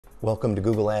Welcome to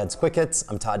Google Ads Quick Hits.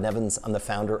 I'm Todd Nevins. I'm the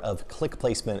founder of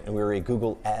CLICKPlacement, and we're a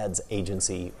Google Ads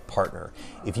agency partner.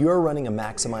 If you are running a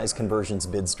maximize conversions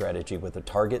bid strategy with a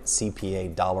Target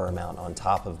CPA dollar amount on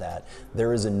top of that,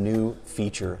 there is a new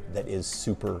feature that is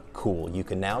super cool. You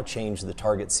can now change the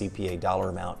Target CPA dollar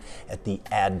amount at the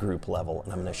ad group level,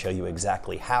 and I'm going to show you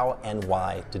exactly how and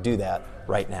why to do that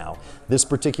right now. This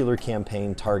particular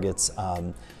campaign targets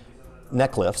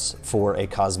neck lifts for a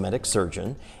cosmetic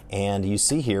surgeon, and you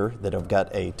see here that I've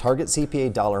got a Target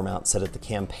CPA dollar amount set at the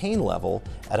campaign level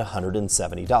at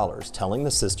 $170, telling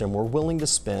the system we're willing to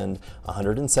spend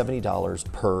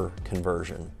 $170 per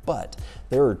conversion. But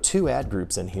there are two ad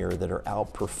groups in here that are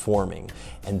outperforming,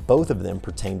 and both of them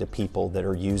pertain to people that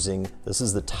are using, this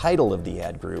is the title of the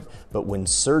ad group, but when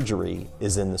surgery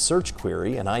is in the search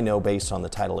query, and I know based on the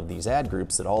title of these ad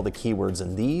groups that all the keywords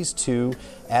in these two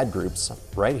ad groups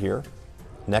right here,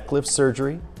 neck lift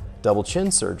surgery, double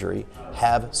chin surgery,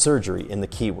 have surgery in the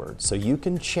keyword. So you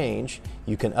can change,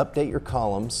 you can update your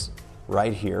columns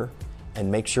right here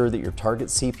and make sure that your Target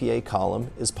CPA column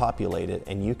is populated,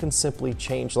 and you can simply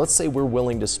change, let's say we're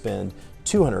willing to spend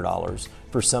 $200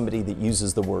 for somebody that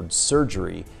uses the word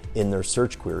surgery in their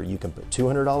search query. You can put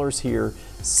 $200 here,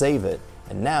 save it,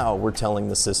 and now we're telling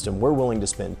the system we're willing to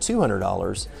spend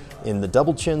 $200 in the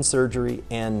double chin surgery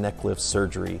and neck lift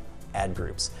surgery ad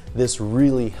groups. This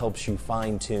really helps you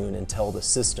fine-tune and tell the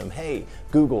system, hey,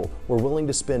 Google, we're willing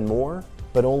to spend more,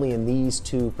 but only in these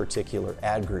two particular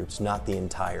ad groups, not the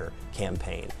entire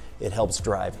campaign. It helps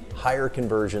drive higher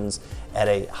conversions at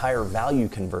a higher value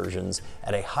conversions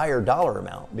at a higher dollar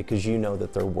amount because you know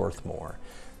that they're worth more.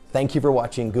 Thank you for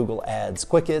watching Google Ads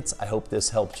Quick Hits. I hope this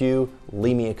helped you.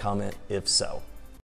 Leave me a comment if so.